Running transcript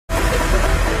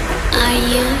Are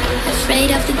you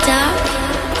afraid of the dark?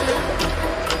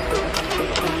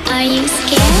 Are you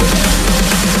scared?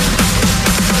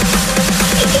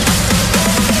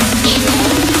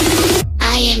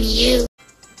 I am you.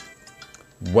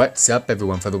 What's up,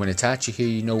 everyone? FTWitachi here.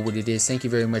 You know what it is. Thank you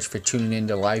very much for tuning in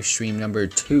to live stream number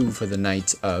 2 for the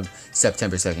night of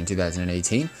September 2nd,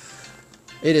 2018.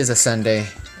 It is a Sunday,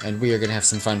 and we are going to have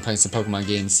some fun playing some Pokemon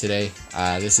games today.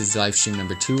 This is live stream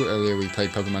number 2. Earlier we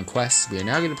played Pokemon Quest. We are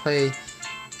now going to play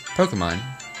Pokemon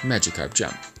Magikarp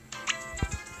Jump.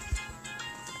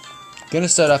 Going to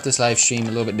start off this live stream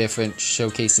a little bit different,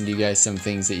 showcasing to you guys some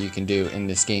things that you can do in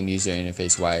this game user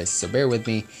interface wise. So bear with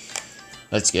me.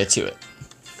 Let's get to it.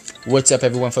 What's up,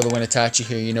 everyone? FTWitachi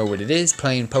here. You know what it is,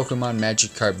 playing Pokemon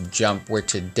Magikarp Jump, where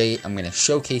today I'm going to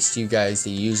showcase to you guys the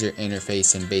user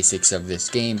interface and basics of this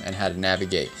game and how to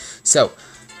navigate. So,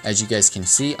 as you guys can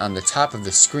see on the top of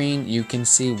the screen, you can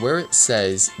see where it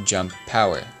says Jump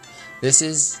Power. This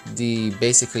is the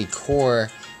basically core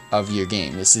of your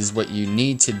game. This is what you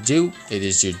need to do. It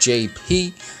is your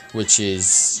JP, which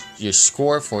is your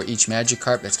score for each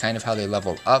Magikarp. That's kind of how they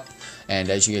level up. And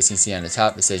as you guys can see on the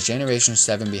top, it says Generation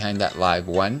 7 behind that live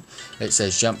 1. It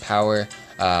says Jump Power,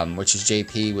 which is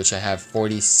JP, which I have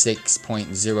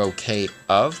 46.0k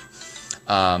of.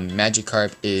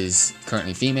 Magikarp is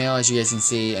currently female, as you guys can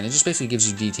see, and it just basically gives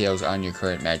you details on your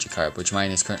current Magikarp, which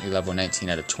mine is currently level 19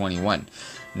 out of 21.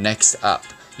 Next up,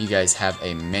 you guys have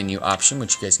a menu option,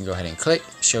 which you guys can go ahead and click.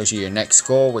 It shows you your next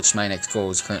goal, which my next goal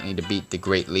is currently to beat the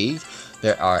Great League.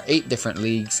 There are 8 different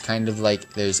leagues, kind of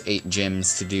like there's 8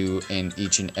 gyms to do in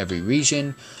each and every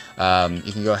region.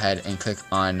 You can go ahead and click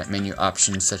on menu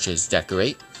options such as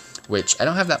Decorate, which I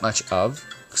don't have that much of,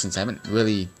 since I haven't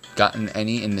really gotten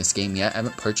any in this game yet. I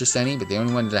haven't purchased any, but the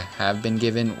only one that I have been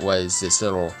given was this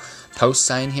little post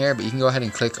sign here. But you can go ahead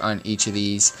and click on each of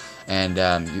these, and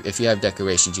if you have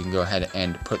decorations, you can go ahead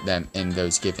and put them in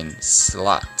those given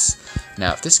slots.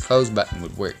 Now, if this close button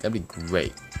would work, that'd be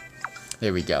great.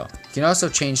 There we go. You can also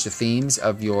change the themes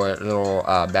of your little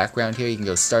background here. You can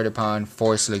go Start Upon,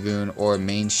 Forest Lagoon, or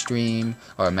Mainstream,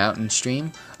 or Mountain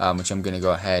Stream, which I'm going to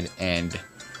go ahead and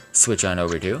switch on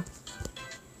over to.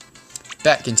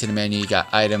 Back into the menu, you got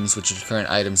items, which are current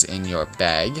items in your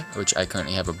bag, which I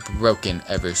currently have a broken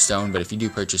Everstone, but if you do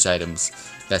purchase items,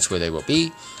 that's where they will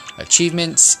be.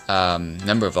 Achievements,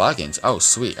 number of logins. Oh,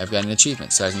 sweet, I've got an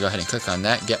achievement, so I can go ahead and click on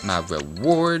that, get my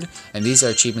reward, and these are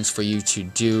achievements for you to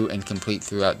do and complete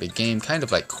throughout the game, kind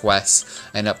of like quests.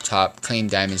 And up top, claim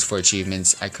diamonds for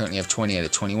achievements. I currently have 20 out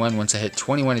of 21. Once I hit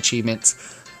 21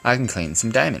 achievements, I can claim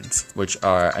some diamonds, which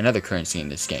are another currency in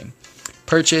this game.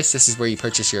 Purchase, this is where you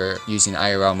purchase using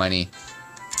IRL money.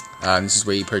 This is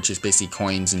where you purchase basically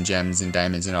coins and gems and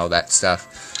diamonds and all that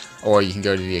stuff. Or you can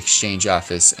go to the exchange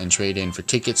office and trade in for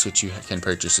tickets, which you can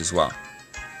purchase as well.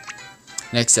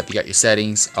 Next up, you got your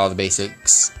settings, all the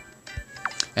basics.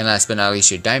 And last but not least,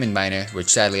 your diamond miner, which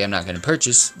sadly I'm not going to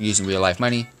purchase using real life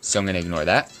money, so I'm going to ignore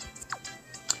that.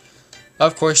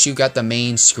 Of course, you got the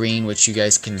main screen, which you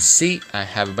guys can see. I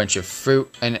have a bunch of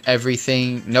fruit and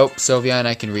everything. Nope, Sylveon,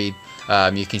 I can read.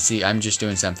 You can see I'm just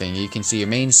doing something. You can see your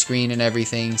main screen and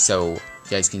everything, so you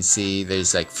guys can see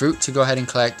there's like fruit to go ahead and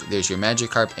collect. There's your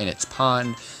Magikarp in its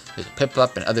pond. There's a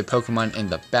Piplup and other Pokemon in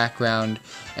the background,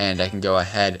 and I can go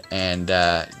ahead and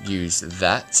use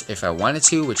that if I wanted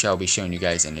to, which I'll be showing you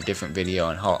guys in a different video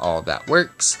on how all of that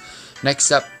works.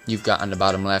 Next up, you've got on the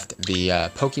bottom left the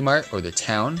Pokemart, or the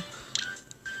town.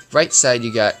 Right side,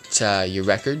 you got your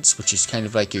records, which is kind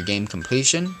of like your game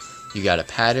completion. You got a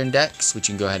pattern dex, which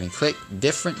you can go ahead and click.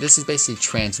 This is basically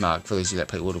transmog for those of you that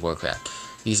play World of Warcraft.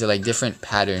 These are like different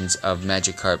patterns of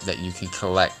Magikarp that you can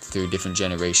collect through different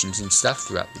generations and stuff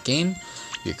throughout the game.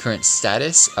 Your current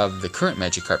status of the current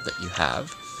Magikarp that you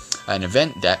have. An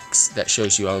event dex that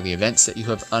shows you all the events that you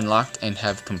have unlocked and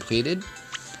have completed.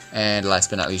 And last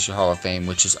but not least, your Hall of Fame,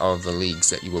 which is all of the leagues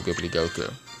that you will be able to go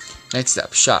through. Next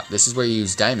up, shop. This is where you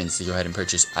use diamonds to go ahead and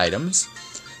purchase items,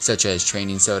 such as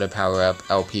Training Soda, Power Up,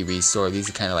 LP Restore. These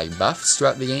are kind of like buffs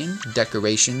throughout the game.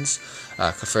 Decorations,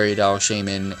 Clefairy Doll,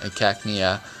 Shaman,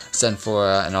 Cacnea,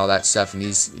 Sunflora, and all that stuff. And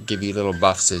these give you little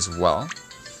buffs as well.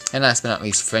 And last but not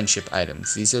least, friendship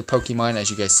items. These are Pokemon.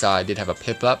 As you guys saw, I did have a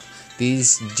Piplup.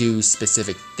 These do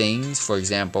specific things. For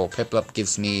example, Piplup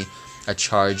gives me a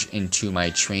charge into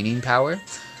my training power,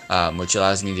 which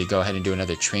allows me to go ahead and do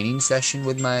another training session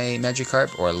with my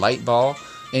Magikarp, or a Light Ball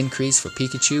increase for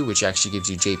Pikachu, which actually gives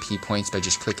you JP points by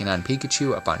just clicking on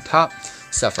Pikachu up on top,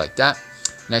 stuff like that.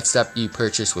 Next up, you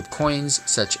purchase with coins,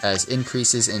 such as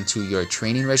increases into your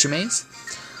training resumes,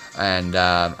 and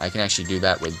I can actually do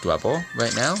that with Dwebble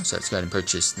right now, so let's go ahead and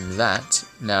purchase that.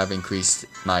 Now I've increased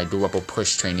my Dwebble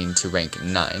push training to rank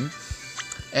 9.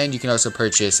 and you can also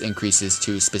purchase increases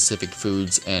to specific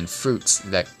foods and fruits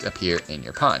that appear in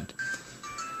your pond.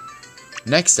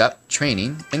 Next up,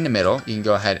 training. In the middle, you can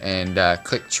go ahead and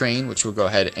click train, which will go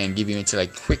ahead and give you into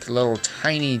like quick little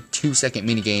tiny 2-second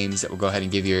mini games that will go ahead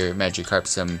and give your Magikarp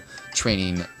some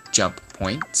training jump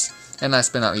points. And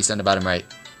last but not least, on the bottom right,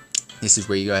 this is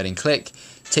where you go ahead and click,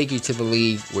 take you to the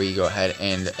league, where you go ahead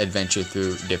and adventure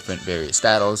through different various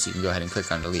battles. You can go ahead and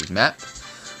click on the league map,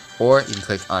 or you can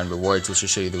click on rewards, which will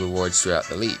show you the rewards throughout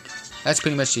the league. That's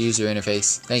pretty much the user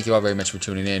interface. Thank you all very much for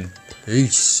tuning in.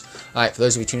 Peace. Alright, for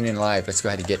those of you tuning in live, let's go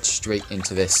ahead and get straight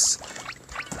into this.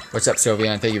 What's up,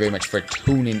 Sylvian? Thank you very much for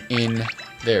tuning in.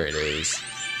 There it is.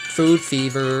 Food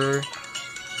fever.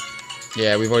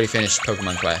 Yeah, we've already finished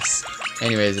Pokemon Quest.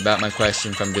 Anyways, about my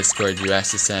question from Discord, you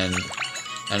asked to send,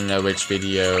 I don't know which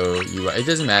video you want. It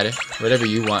doesn't matter. Whatever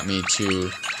you want me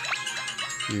to.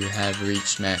 You have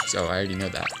reached max. Oh, I already know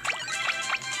that.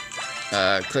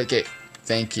 Click it.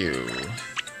 Thank you.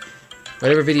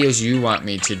 Whatever videos you want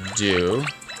me to do,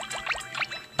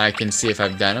 I can see if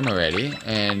I've done them already,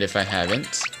 and if I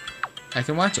haven't, I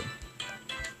can watch them.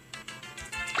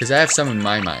 Because I have some in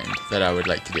my mind that I would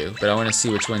like to do, but I want to see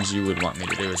which ones you would want me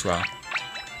to do as well.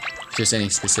 Just any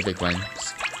specific ones.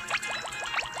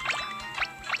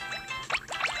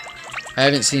 I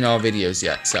haven't seen all videos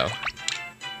yet, so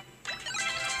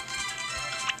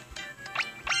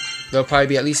there'll probably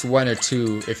be at least 1 or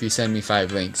 2 if you send me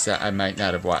 5 links that I might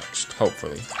not have watched,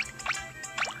 hopefully.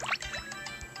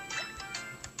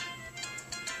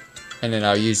 And then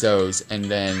I'll use those, and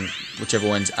then whichever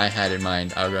ones I had in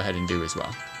mind, I'll go ahead and do as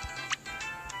well.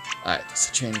 Alright,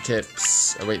 so training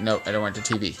tips. Oh wait, no, I don't want the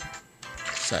TV.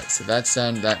 So that's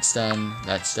done, that's done,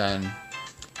 that's done.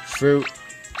 Fruit.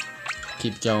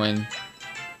 Keep going.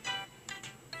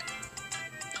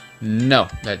 No,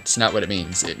 that's not what it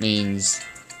means. It means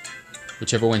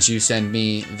whichever ones you send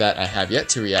me that I have yet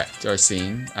to react or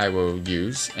seen, I will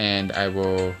use, and I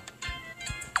will,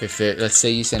 let's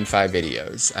say you send 5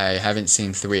 videos, I haven't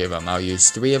seen 3 of them, I'll use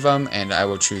 3 of them, and I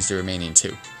will choose the remaining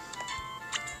 2.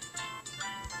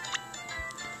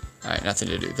 Alright, nothing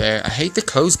to do there. I hate the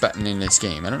close button in this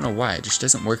game, I don't know why, it just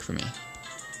doesn't work for me.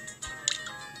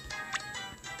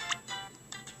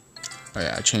 Oh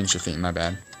yeah, I changed the theme, my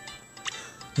bad.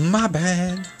 My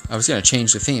bad! I was gonna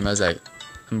change the theme, I was like,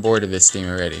 I'm bored of this theme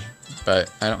already, but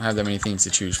I don't have that many themes to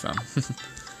choose from.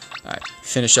 Alright,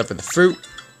 finish up with the fruit.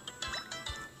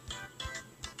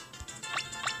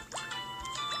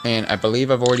 And I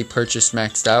believe I've already purchased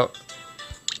maxed out.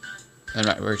 I'm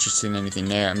not purchasing anything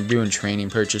there. I'm doing training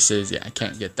purchases. Yeah, I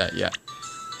can't get that yet.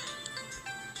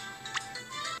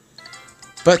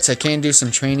 But I can do some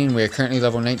training. We are currently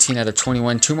level 19 out of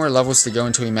 21. 2 more levels to go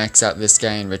until we max out this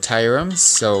guy and retire him.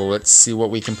 So let's see what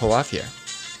we can pull off here.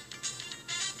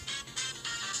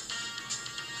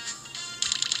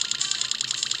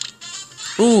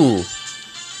 Ooh!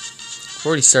 I've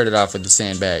already started off with the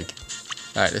sandbag.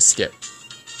 Alright, let's skip.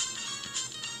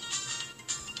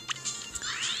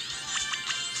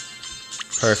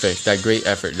 Perfect. That great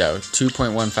effort though.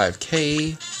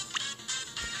 2.15k.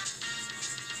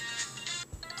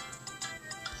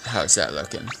 How's that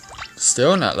looking?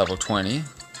 Still not level 20.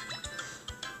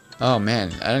 Oh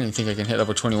man, I don't even think I can hit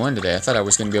level 21 today. I thought I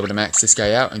was going to be able to max this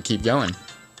guy out and keep going.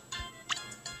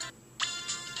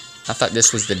 I thought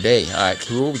this was the day. Alright,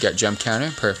 cool. We got jump counter.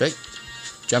 Perfect.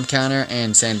 Jump counter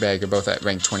and sandbag are both at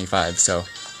rank 25, so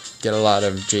get a lot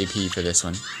of JP for this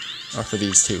one. Or for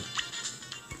these two.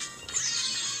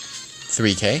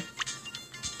 3k.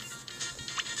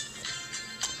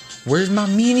 Where's my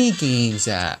mini games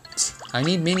at? I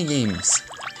need mini games.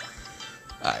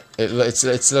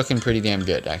 It's looking pretty damn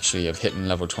good actually of hitting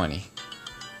level 20.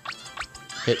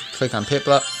 Click on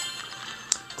Piplup.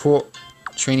 Cool.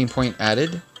 Training point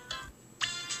added.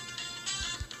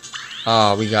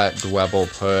 Oh, we got Dwebble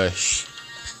push.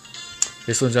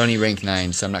 This one's only rank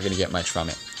 9, so I'm not gonna get much from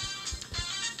it.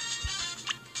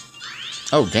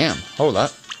 Oh damn! Hold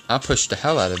up. I'll push the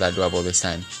hell out of that Dwebble this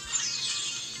time.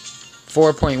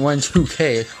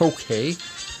 4.12k. Okay.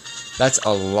 That's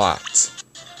a lot.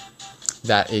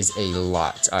 That is a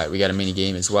lot. Alright, we got a mini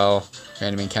game as well.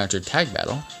 Random encounter tag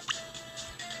battle.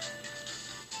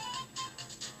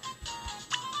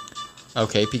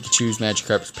 Okay, Pikachu's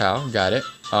Magikarp's pal. Got it.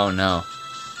 Oh no.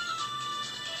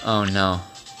 Oh no.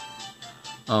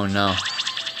 Oh no.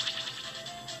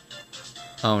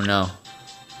 Oh no.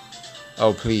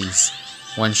 Oh please.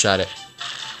 One shot it.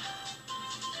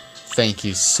 Thank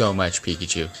you so much,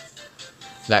 Pikachu.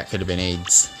 That could have been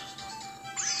AIDS.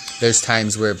 There's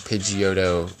times where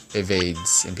Pidgeotto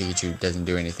evades and Pikachu doesn't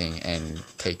do anything and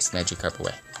takes Magikarp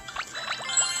away.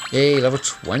 Yay, level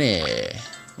 20.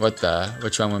 What the?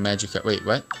 What's wrong with Magikarp? Wait,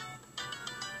 what?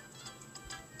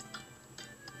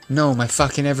 No, my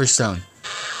fucking Everstone.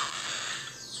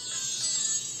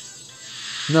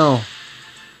 No.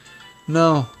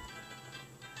 No.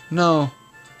 No.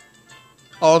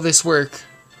 All this work.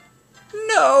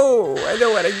 No! I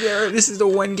don't want to Gyarados. This is the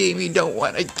one game you don't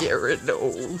want to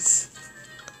Gyarados.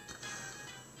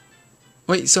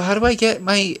 Wait, so how do I get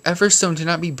my Everstone to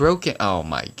not be broken? Oh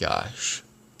my gosh.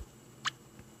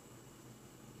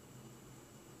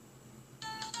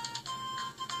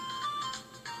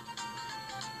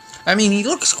 I mean, he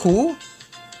looks cool.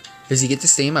 Does he get to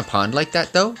stay in my pond like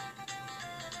that, though?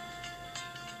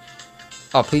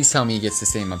 Oh, please tell me he gets to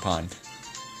stay in my pond.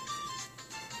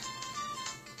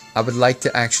 I would like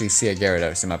to actually see a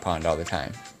Gyarados in my pond all the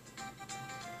time.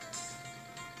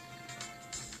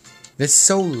 This is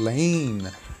so lame.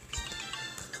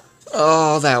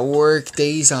 Oh, that work.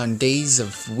 Days on days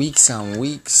of weeks on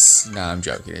weeks. No, I'm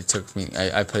joking. It took me...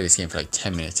 I played this game for like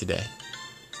 10 minutes a day.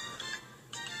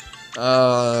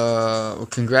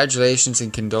 Congratulations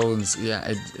and condolences.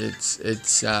 Yeah,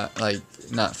 it's like,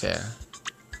 not fair.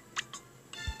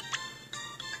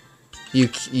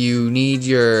 You need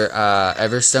your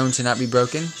Everstone to not be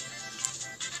broken.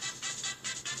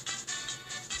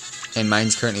 And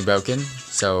mine's currently broken,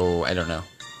 so I don't know.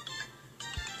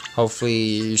 Hopefully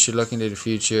you should look into the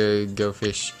future, go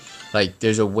fish. Like,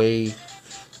 there's a way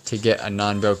to get a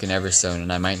non-broken Everstone,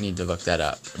 and I might need to look that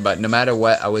up. But no matter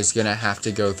what, I was gonna have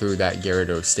to go through that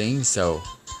Gyarados thing, so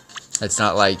it's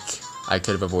not like I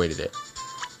could have avoided it.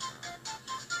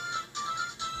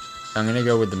 I'm gonna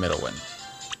go with the middle one.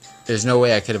 There's no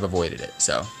way I could have avoided it,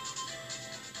 so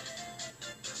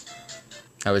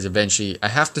I was eventually... I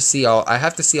have to see all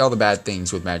the bad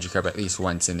things with Magikarp at least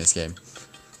once in this game.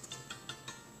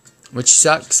 Which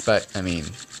sucks, but I mean,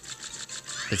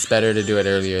 it's better to do it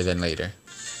earlier than later.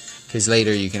 Because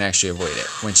later you can actually avoid it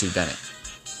once you've done it.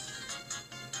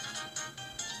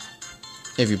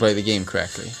 If you play the game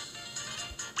correctly.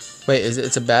 Wait,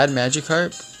 it's a bad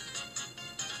Magikarp?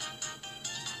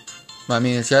 Well, I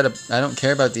mean, it's got a... I don't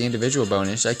care about the individual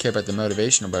bonus. I care about the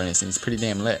motivational bonus, and it's pretty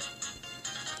damn lit.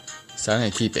 So I'm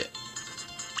gonna keep it.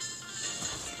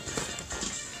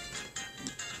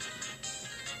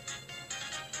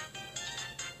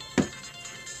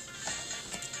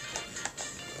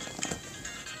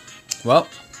 Well,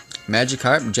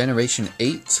 Magikarp Generation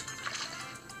 8.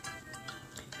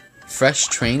 Fresh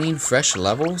training, fresh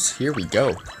levels. Here we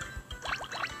go.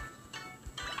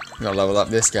 I'm gonna level up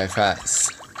this guy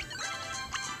fast.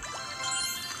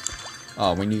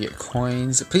 Oh, when you get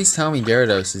coins... Please tell me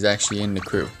Gyarados is actually in the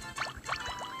crew.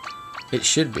 It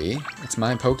should be. It's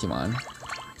my Pokemon.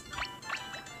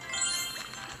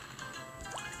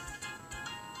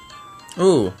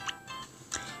 Ooh.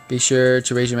 Be sure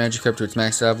to raise your Magikarp to its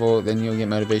max level, then you'll get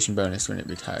motivation bonus when it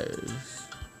retires.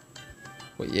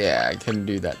 Well, yeah, I couldn't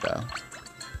do that though.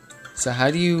 So how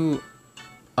do you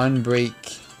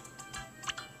unbreak...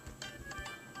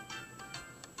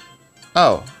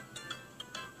 Oh.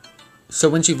 So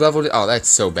once you've leveled it... Oh, that's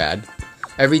so bad.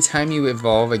 Every time you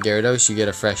evolve a Gyarados, you get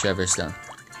a fresh Everstone.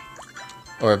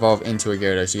 Or evolve into a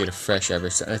Gyarados, you get a fresh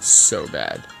Everstone. That's so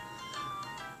bad.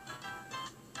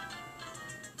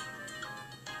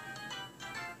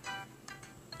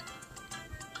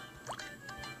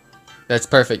 That's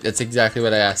perfect. That's exactly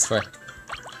what I asked for.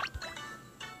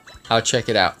 I'll check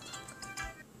it out.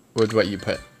 With what you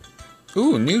put.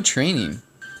 Ooh, new training.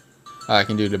 Oh, I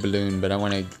can do the balloon, but I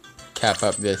want to cap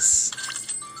up this.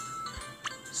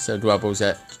 So Dwebble's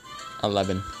at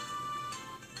 11.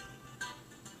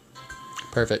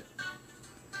 Perfect.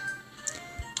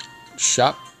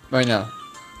 Shop. Right now.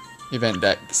 Event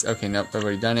decks. Okay, nope, I've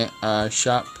already done it.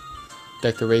 Shop.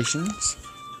 Decorations.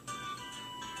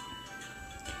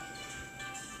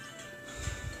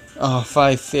 Oh,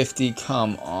 550.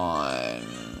 Come on.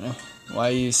 Why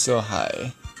are you so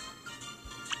high?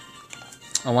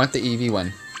 I want the EV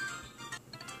one.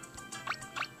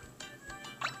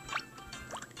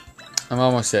 I'm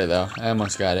almost there though. I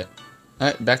almost got it.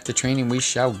 Alright, back to training we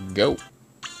shall go.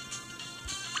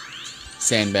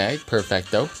 Sandbag,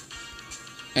 perfecto.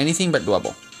 Anything but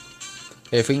Dwebble.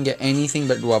 If we can get anything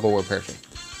but Dwebble, we're perfect.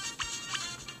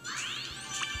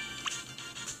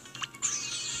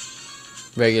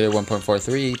 Regular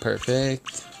 1.43,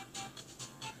 perfect.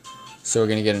 So we're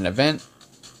gonna get an event.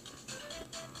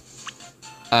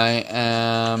 I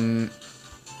am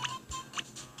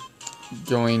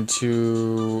going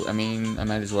to, I mean, I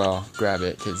might as well grab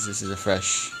it because this is a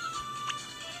fresh,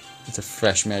 it's a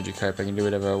fresh Magikarp. I can do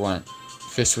whatever I want.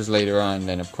 If this was later on,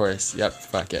 then of course, yep,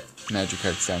 fuck it.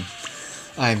 Magikarp's done.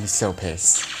 I'm so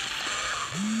pissed.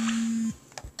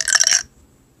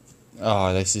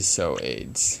 Oh, this is so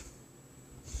AIDS.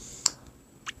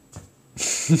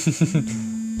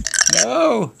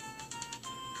 No!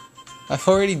 I've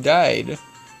already died.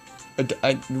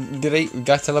 I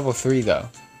got to level 3 though.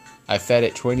 I fed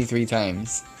it 23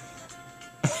 times.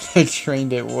 I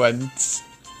trained it once.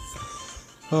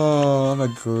 Oh, I'm a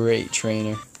great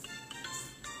trainer.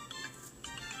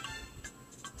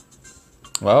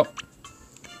 Well,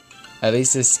 at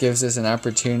least this gives us an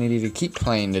opportunity to keep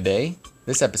playing today.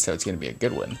 This episode's gonna be a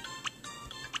good one.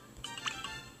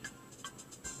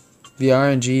 The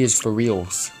RNG is for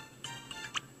reals.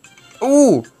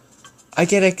 Ooh! I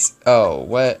get oh,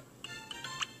 what?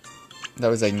 That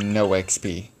was like no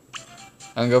XP.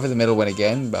 I'm gonna go for the middle one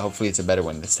again, but hopefully it's a better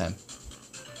one this time.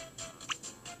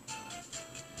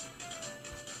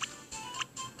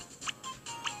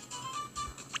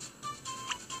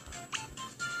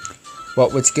 Well,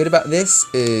 what's good about this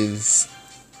is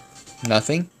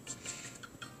nothing.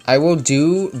 I will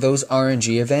do those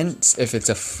RNG events if it's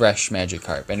a fresh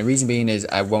Magikarp. And the reason being is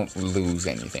I won't lose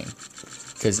anything.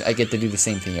 Because I get to do the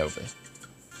same thing over.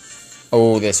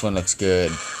 Oh, this one looks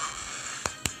good.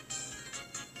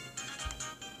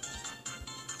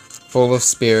 Full of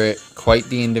spirit, quite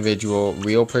the individual,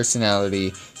 real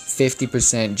personality,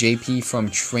 50%, JP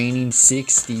from training,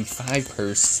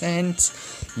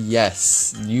 65%.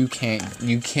 Yes, you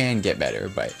can get better,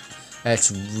 but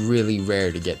that's really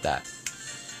rare to get that.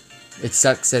 It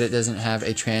sucks that it doesn't have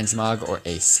a transmog or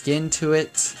a skin to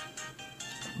it,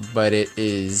 but it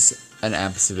is an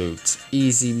absolute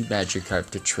easy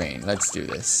Magikarp to train. Let's do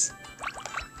this.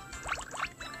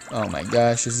 Oh my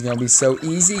gosh, this is gonna be so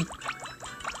easy.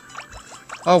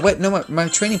 Oh wait, no, my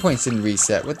training points didn't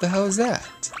reset. What the hell is that?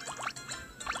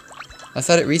 I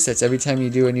thought it resets every time you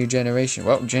do a new generation.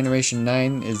 Well, Generation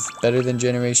 9 is better than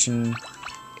Generation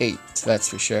 8, that's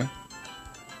for sure.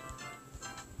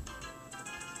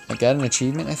 I got an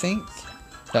achievement, I think.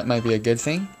 That might be a good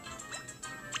thing.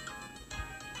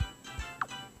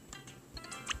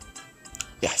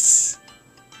 Yes.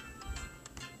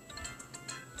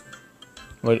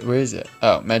 Where is it?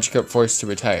 Oh, Magikarp forced to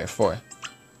retire. 4.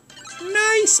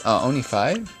 Nice! Oh, only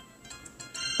 5?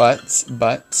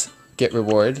 But, get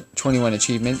reward. 21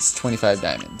 achievements, 25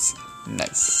 diamonds.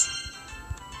 Nice.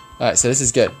 Alright, so this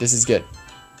is good. This is good.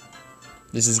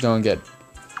 This is going good.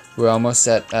 We're almost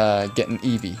at getting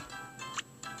Eevee.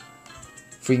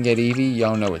 If we can get Eevee,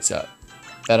 y'all know what's up.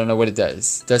 I don't know what it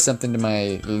does. It does something to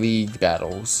my league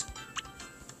battles.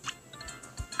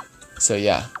 So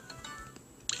yeah.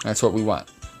 That's what we want.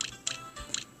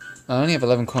 I only have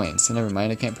 11 coins, so never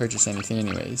mind. I can't purchase anything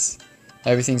anyways.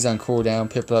 Everything's on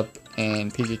cooldown. Piplup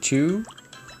and Pikachu.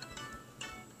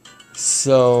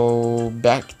 So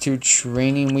back to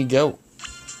training we go.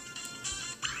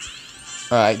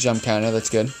 Alright, jump counter, that's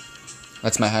good.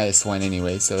 That's my highest one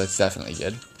anyway, so that's definitely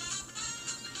good.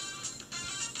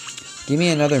 Give me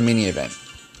another mini event.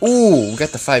 Ooh, got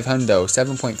the 500,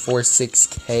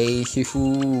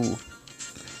 7.46k.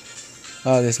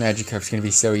 Oh, this Magikarp's gonna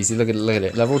be so easy. Look at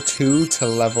it. Level 2 to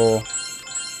level...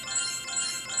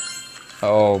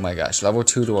 Oh my gosh, level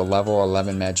 2 to a level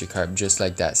 11 Magikarp, just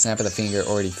like that. Snap of the finger,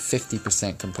 already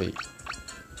 50% complete.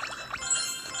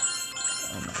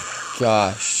 Oh my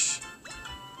gosh.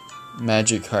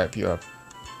 Magikarp, you're a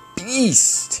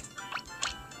beast!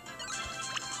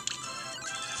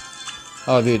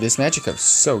 Oh dude, this Magikarp's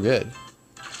so good.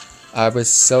 I was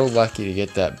so lucky to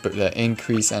get that the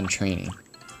increase on training.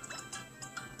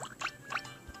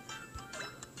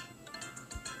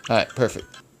 Alright, perfect.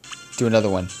 Do another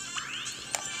one.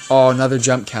 Oh, another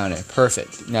jump counter.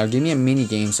 Perfect. Now give me a mini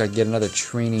game so I can get another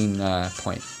training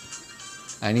point.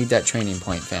 I need that training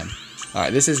point, fam.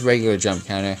 Alright, this is regular jump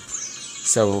counter.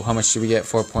 So how much do we get?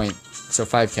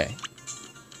 5k.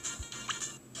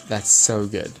 That's so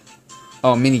good.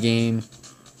 Oh, mini game.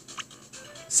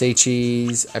 Say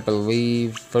cheese, I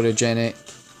believe. Photogenic.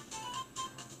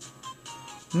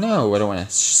 No, I don't want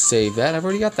to save that. I've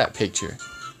already got that picture.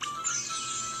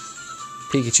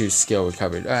 Pikachu's skill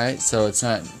recovered. Alright, so it's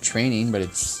not training, but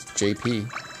it's JP.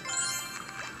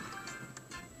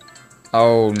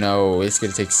 Oh no, it's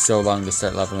going to take so long to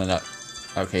start leveling up.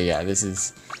 Okay, yeah, this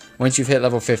is... Once you've hit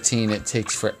level 15, it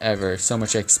takes forever. So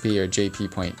much XP or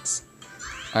JP points.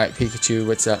 Alright, Pikachu,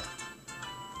 what's up?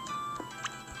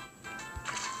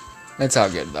 It's all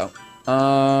good, though.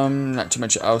 Not too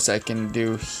much else I can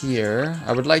do here.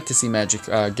 I would like to see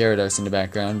Gyarados in the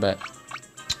background, but...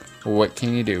 What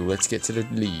can you do? Let's get to the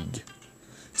league.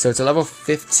 So it's a level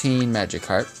 15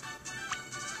 Magikarp.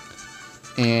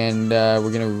 And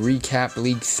we're going to recap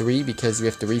League 3 because we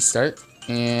have to restart.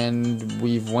 And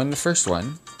we've won the first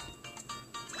one.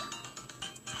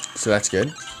 So that's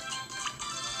good.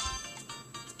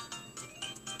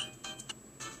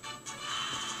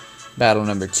 Battle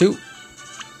number 2.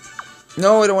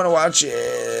 No, I don't want to watch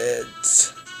it.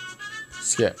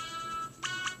 Skip.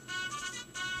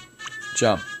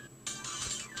 Jump.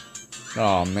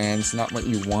 Oh man, it's not what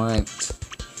you want.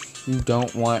 You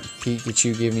don't want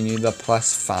Pikachu giving you the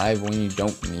 +5 when you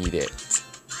don't need it.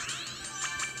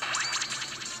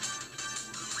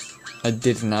 I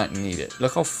did not need it.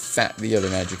 Look how fat the other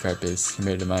Magikarp is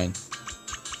compared to mine.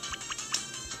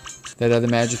 That other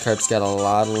Magikarp's got a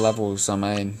lot of levels on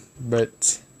mine,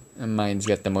 but mine's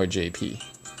got the more JP.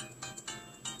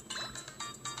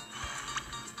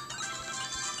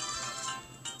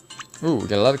 Ooh, we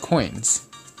got a lot of coins.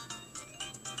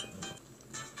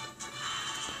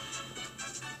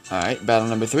 Alright, battle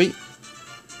number 3.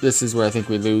 This is where I think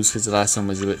we lose because the last one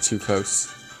was a bit too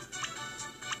close.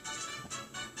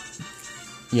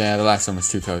 Yeah, the last one was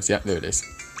too close. Yep, there it is.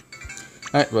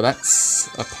 Alright, well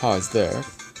that's a pause there.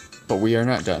 But we are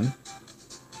not done.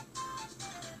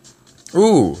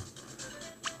 Ooh!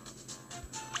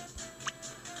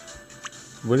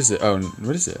 What is it? Oh,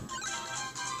 what is it?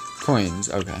 Coins,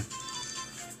 okay.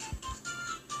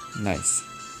 Nice.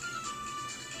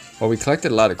 Well, we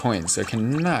collected a lot of coins, so I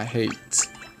cannot hate.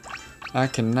 I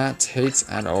cannot hate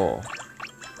at all.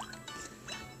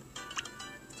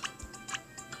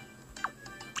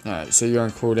 Alright, so you're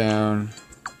on cooldown.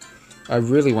 I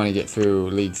really want to get through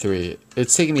League 3.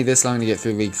 It's taking me this long to get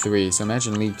through League 3, so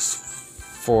imagine Leagues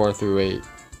 4 through 8.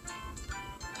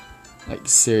 Like,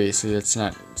 seriously, it's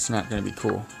not going to be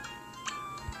cool.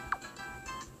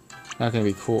 Not going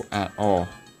to be cool at all.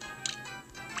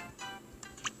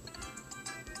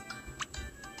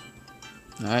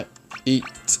 Alright, eat.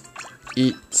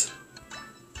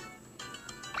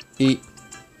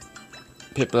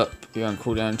 Pip up, you're on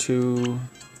cooldown 2.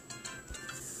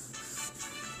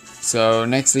 So,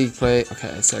 next league play,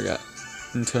 okay, so I got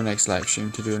until next live stream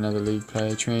to do another league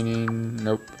play. Training,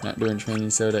 nope, not doing training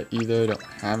soda either, don't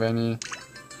have any.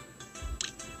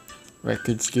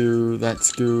 Records goo,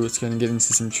 that's goo, it's gonna get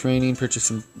into some training, purchase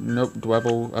some, nope,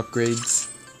 Dwebble upgrades.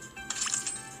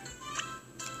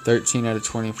 13 out of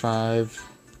 25.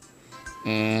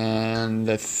 And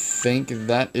I think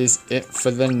that is it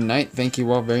for the night. Thank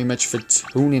you all very much for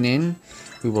tuning in.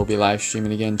 We will be live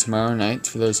streaming again tomorrow night.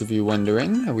 For those of you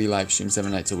wondering, we live stream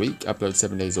 7 nights a week, upload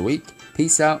 7 days a week.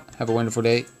 Peace out. Have a wonderful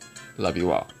day. Love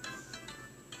you all.